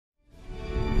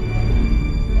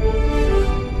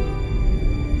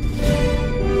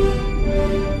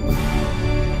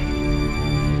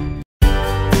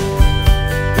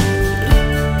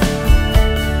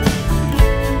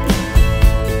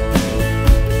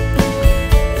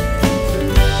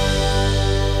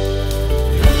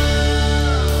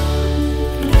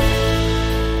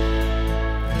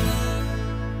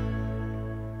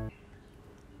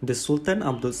The Sultan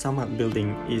Abdul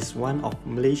building is one of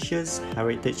Malaysia's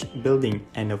heritage building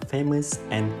and a famous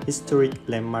and historic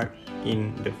landmark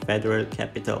in the federal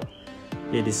capital.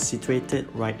 It is situated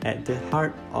right at the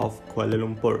heart of Kuala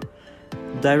Lumpur.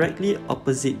 Directly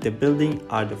opposite the building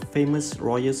are the famous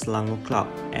Royal Selangor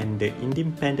Club and the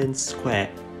Independence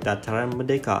Square, Dataran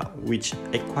Merdeka, which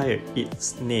acquired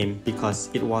its name because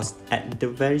it was at the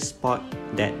very spot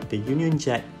that the Union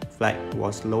Jack flag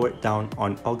was lowered down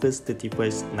on August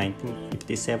 31st,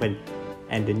 1957,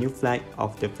 and the new flag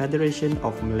of the Federation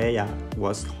of Malaya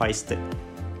was hoisted.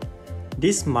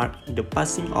 This marked the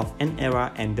passing of an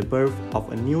era and the birth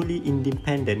of a newly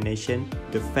independent nation,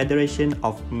 the Federation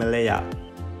of Malaya.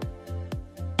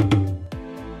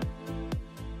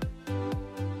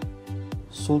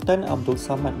 Sultan Abdul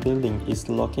building is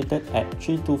located at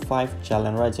 325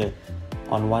 Jalan Raja.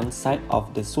 On one side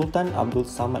of the Sultan Abdul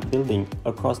building,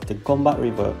 across the Gombak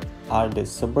River, are the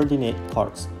subordinate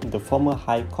courts, the former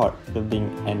High Court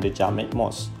building and the Jamiat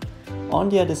Mosque. On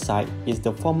the other side is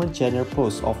the former General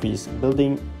Post Office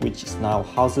building, which now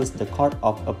houses the Court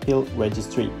of Appeal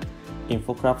Registry,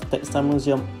 Infograph Textile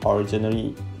Museum,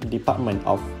 originally Department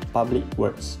of Public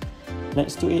Works.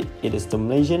 Next to it, it is the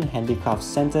Malaysian Handicraft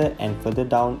Centre, and further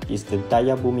down is the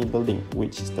Daya Bumi building,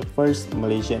 which is the first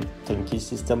Malaysian turnkey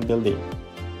system building.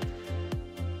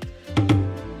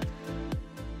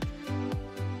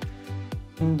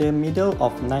 In the middle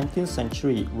of 19th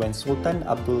century, when Sultan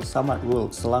Abdul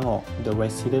ruled Selangor, the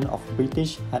residents of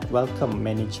British had welcomed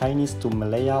many Chinese to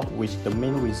Malaya, which the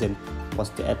main reason was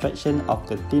the attraction of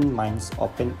the tin mines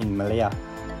opened in Malaya.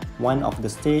 One of the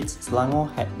states,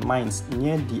 Selangor, had mines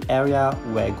near the area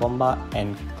where Gombak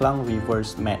and Klang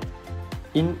rivers met.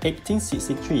 In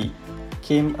 1863,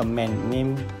 came a man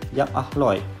named Yap Ah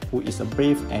Loy, who is a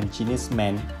brave and genius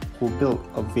man who built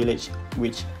a village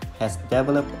which has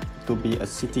developed to be a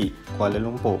city, Kuala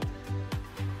Lumpur.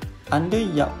 Under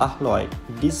Yap Ah Loy,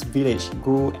 this village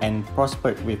grew and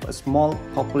prospered with a small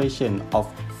population of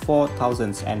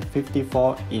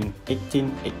 4,054 in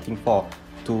 1884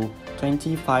 to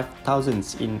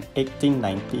 25,000 in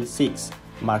 1896,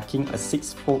 marking a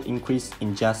six-fold increase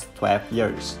in just 12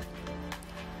 years.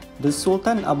 The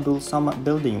Sultan Abdul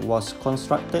building was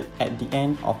constructed at the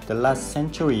end of the last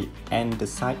century, and the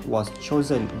site was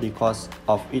chosen because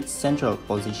of its central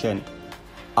position.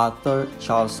 Arthur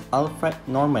Charles Alfred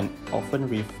Norman, often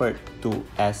referred to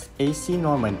as AC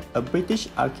Norman, a British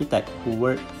architect who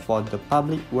worked for the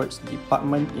Public Works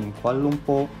Department in Kuala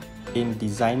Lumpur in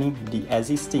designing the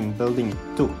existing building,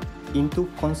 took into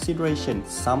consideration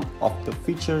some of the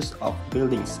features of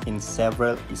buildings in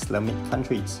several Islamic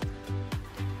countries.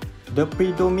 The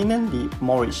predominantly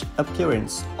Moorish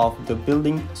appearance of the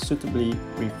building suitably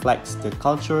reflects the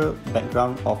cultural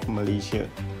background of Malaysia.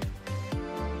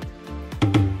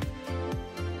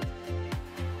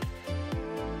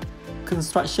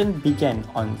 Construction began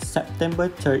on September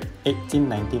 3,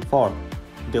 1894.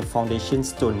 The foundation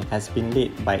stone has been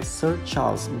laid by Sir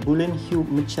Charles Bullen Hugh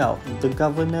Mitchell, the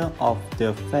Governor of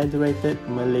the Federated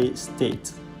Malay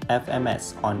States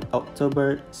 (FMS), on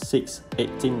October 6,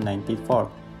 1894.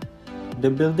 The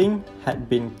building had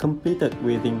been completed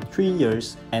within 3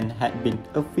 years and had been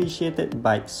officiated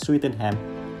by Swettenham,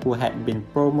 who had been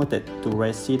promoted to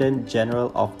Resident General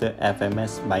of the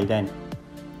FMS by then.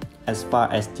 As far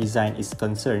as design is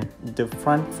concerned, the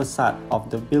front facade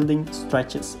of the building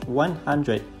stretches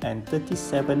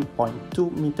 137.2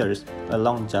 meters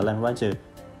along Jalan Raja,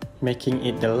 making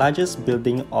it the largest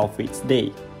building of its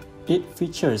day. It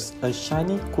features a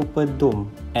shiny copper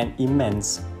dome, an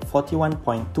immense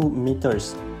 41.2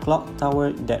 meters clock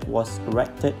tower that was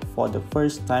erected for the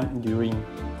first time during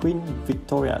Queen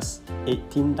Victoria's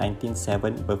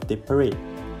 1897 birthday parade.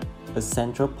 A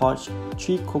central porch,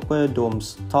 3 copper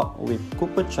domes topped with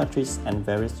copper churches and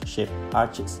various shaped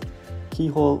arches,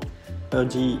 keyhole,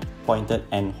 urgy, pointed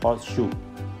and horseshoe.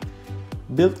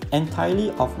 Built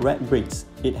entirely of red bricks,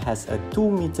 it has a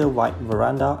 2-meter wide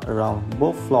veranda around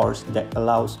both floors that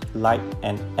allows light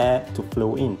and air to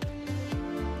flow in.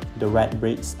 The red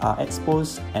bricks are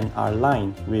exposed and are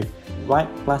lined with white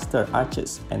plaster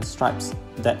arches and stripes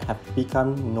that have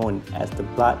become known as the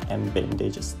blood and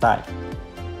bandage style.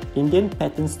 Indian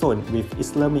pattern stone with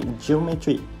Islamic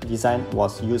geometric design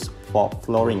was used for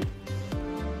flooring.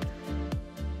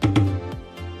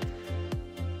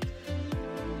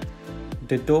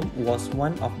 The dome was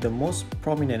one of the most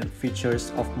prominent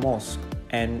features of mosque,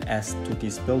 and as to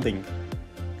this building,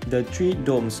 the 3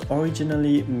 domes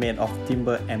originally made of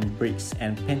timber and bricks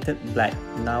and painted black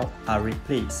now are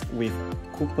replaced with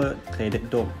copper-cladded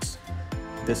domes.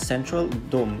 The central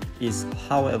dome is,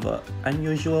 however,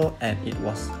 unusual, and it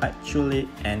was actually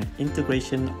an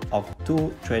integration of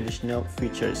two traditional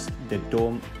features, the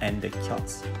dome and the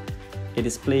kiosk. It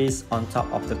is placed on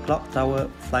top of the clock tower,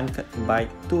 flanked by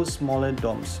two smaller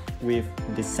domes with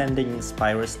descending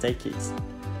spiral staircase.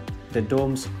 The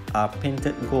domes are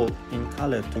painted gold in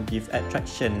color to give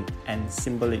attraction and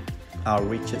symbolic our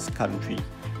richest country.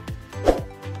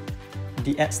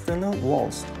 The external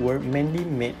walls were mainly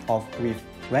made of with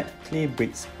red clay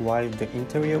bricks, while the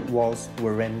interior walls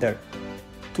were rendered.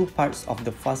 Two parts of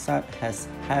the facade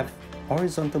have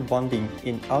horizontal bonding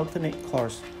in alternate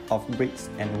cores of bricks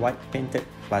and white painted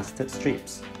plastered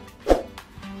strips.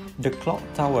 The clock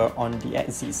tower on the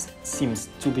axis seems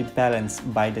to be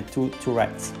balanced by the two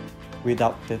turrets.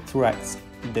 Without the turrets,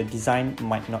 the design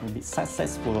might not be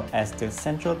successful, as the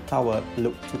central tower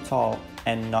looked too tall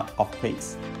and not of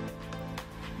place.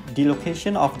 The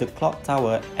location of the clock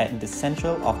tower at the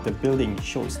central of the building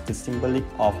shows the symbolic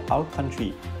of our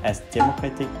country as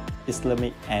democratic,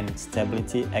 Islamic and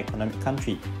stability economic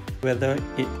country. Whether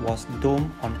it was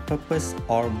domed on purpose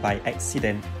or by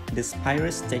accident, the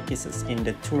spiral staircases in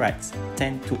the turrets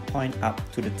tend to point up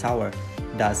to the tower,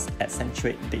 thus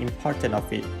accentuate the importance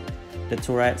of it. The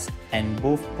turrets and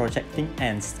both projecting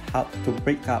ends help to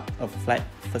break up a flat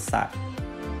facade.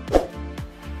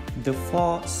 The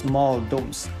four small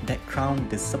domes that crown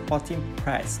the supporting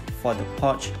press for the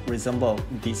porch resemble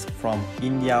these from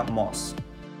India Mosque.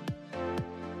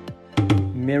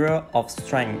 Mirror of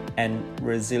strength and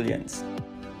resilience.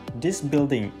 This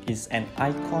building is an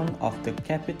icon of the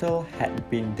capital, had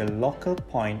been the local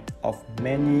point of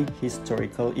many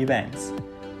historical events.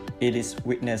 It is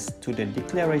witness to the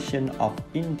Declaration of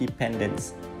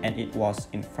Independence, and it was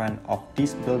in front of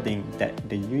this building that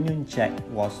the Union Jack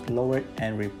was lowered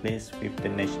and replaced with the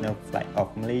national flag of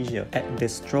Malaysia at the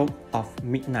stroke of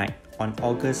midnight on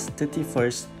August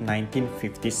 31st,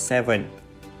 1957.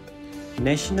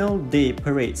 National Day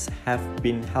parades have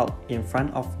been held in front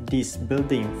of this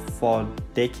building for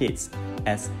decades,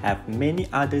 as have many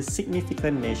other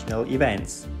significant national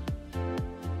events.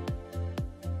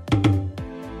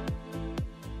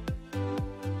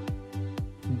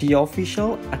 The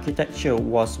official architecture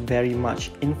was very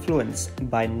much influenced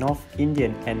by North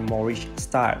Indian and Moorish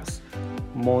styles.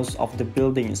 Most of the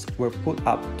buildings were put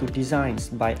up to designs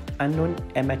by unknown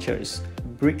amateurs,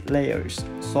 bricklayers,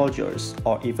 soldiers,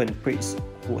 or even priests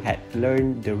who had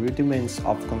learned the rudiments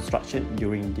of construction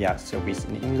during their service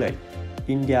in England,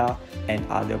 India, and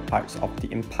other parts of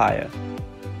the empire.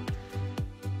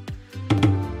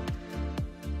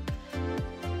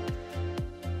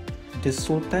 The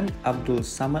Sultan Abdul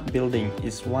building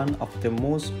is one of the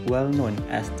most well-known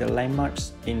as the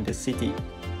landmarks in the city.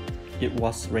 It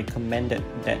was recommended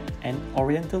that an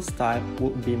Oriental style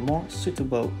would be more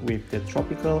suitable with the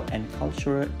tropical and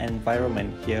cultural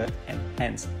environment here, and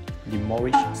hence the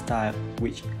Moorish style,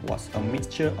 which was a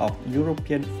mixture of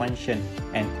European function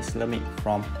and Islamic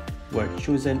form, were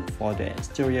chosen for the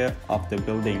exterior of the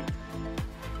building.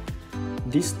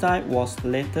 This style was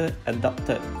later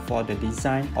adopted for the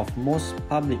design of most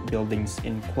public buildings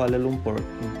in Kuala Lumpur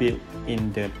built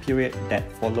in the period that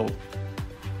followed.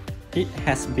 It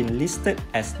has been listed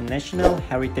as National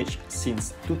Heritage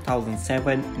since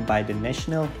 2007 by the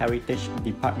National Heritage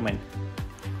Department.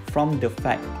 From the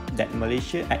fact that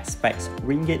Malaysia expects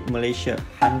Ringgit Malaysia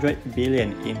 100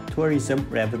 billion in tourism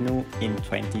revenue in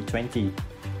 2020.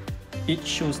 It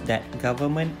shows that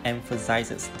government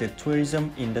emphasizes the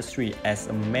tourism industry as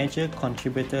a major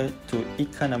contributor to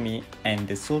economy, and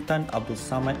the Sultan Abdul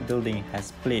building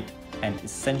has played an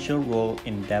essential role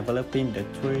in developing the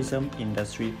tourism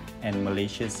industry and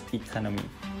Malaysia's economy.